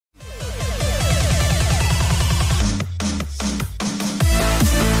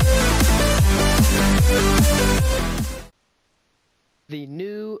The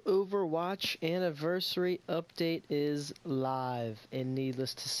new Overwatch anniversary update is live, and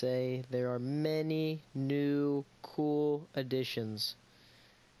needless to say, there are many new cool additions.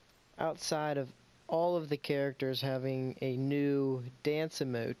 Outside of all of the characters having a new dance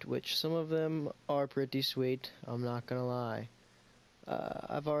emote, which some of them are pretty sweet, I'm not gonna lie.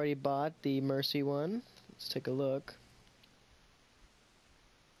 I've already bought the Mercy one. Let's take a look.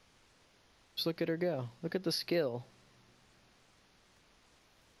 Just look at her go. Look at the skill.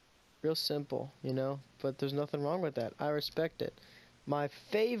 Real simple, you know, but there's nothing wrong with that. I respect it. My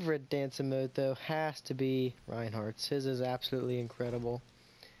favorite dance emote, though, has to be Reinhardt's. His is absolutely incredible.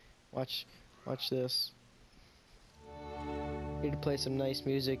 Watch this. Need to play some nice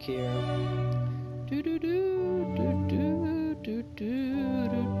music here. Do do do do do do do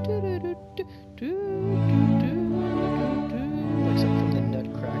do do do. Like something from the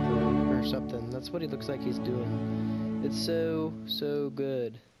Nutcracker or something. That's what he looks like he's doing. It's so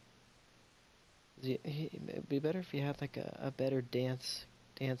good. It'd be better if you had like a better dance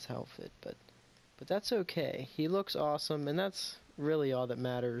outfit, but that's okay. He looks awesome, and that's really all that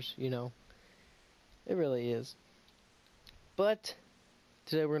matters, you know. It really is. But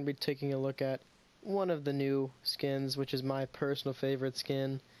today we're going to be taking a look at one of the new skins, which is my personal favorite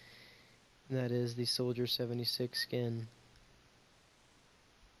skin, and that is the Soldier 76 skin.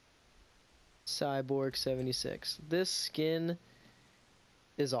 CYBORG 76. This skin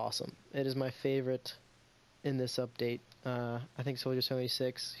is awesome. It is my favorite in this update. I think Soldier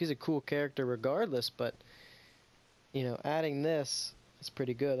 76, he's a cool character regardless, but you know, adding this is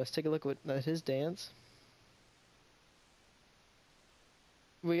pretty good. Let's take a look at his dance.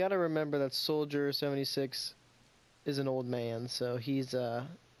 We gotta remember that Soldier 76 is an old man, so he's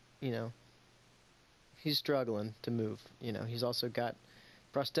you know, he's struggling to move. You know, he's also got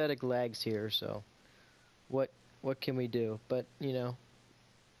prosthetic legs here, so what can we do? But you know,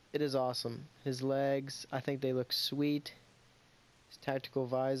 it is awesome. His legs, I think they look sweet. His tactical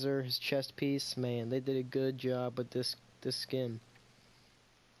visor, his chest piece, man, they did a good job with this skin.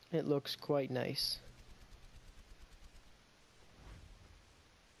 It looks quite nice.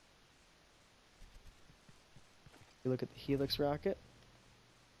 You look at the Helix rocket.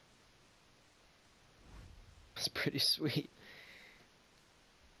 It's pretty sweet.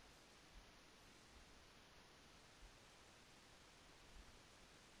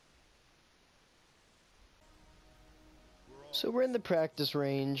 So we're in the practice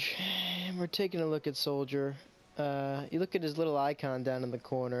range, and we're taking a look at Soldier. You look at his little icon down in the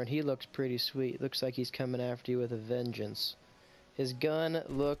corner, and he looks pretty sweet. Looks like he's coming after you with a vengeance. His gun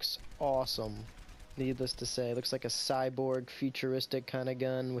looks awesome, needless to say. Looks like a cyborg, futuristic kind of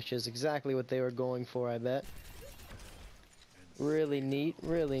gun, which is exactly what they were going for, I bet. Really neat,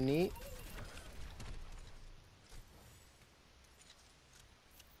 really neat.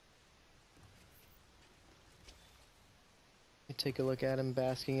 Take a look at him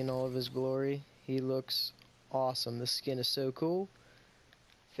basking in all of his glory. He looks awesome. This skin is so cool.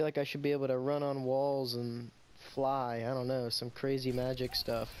 I feel like I should be able to run on walls and fly. I don't know, some crazy magic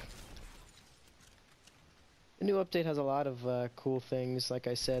stuff. The new update has a lot of cool things. Like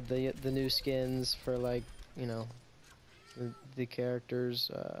I said, the new skins for, like, you know, the characters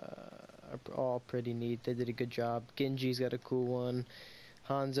are all pretty neat. They did a good job. Genji's got a cool one.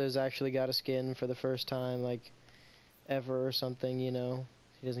 Hanzo's actually got a skin for the first time, like, ever or something, you know.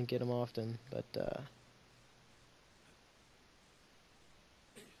 He doesn't get them often, but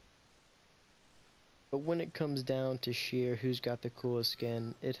when it comes down to sheer who's got the coolest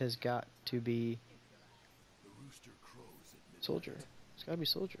skin, it has got to be Soldier. It's gotta be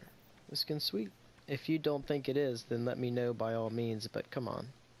Soldier. This skin's sweet. If you don't think it is, then let me know by all means, but come on.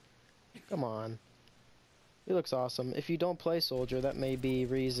 Come on. He looks awesome. If you don't play Soldier, that may be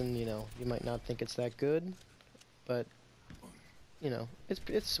reason, you know, you might not think it's that good, but you know,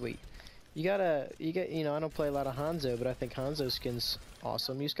 it's sweet. You know, I don't play a lot of Hanzo, but I think Hanzo's skin's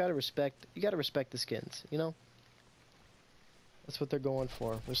awesome. You gotta respect the skins, you know? That's what they're going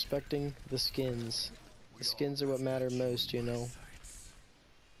for, respecting the skins. The skins are what matter most, you know?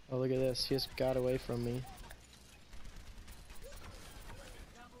 Oh, look at this, he just got away from me.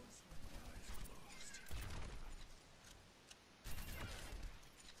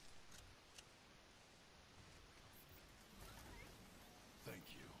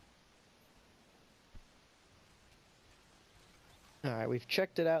 Alright, we've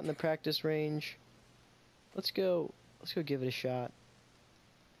checked it out in the practice range. Let's go give it a shot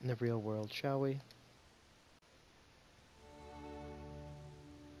in the real world, shall we?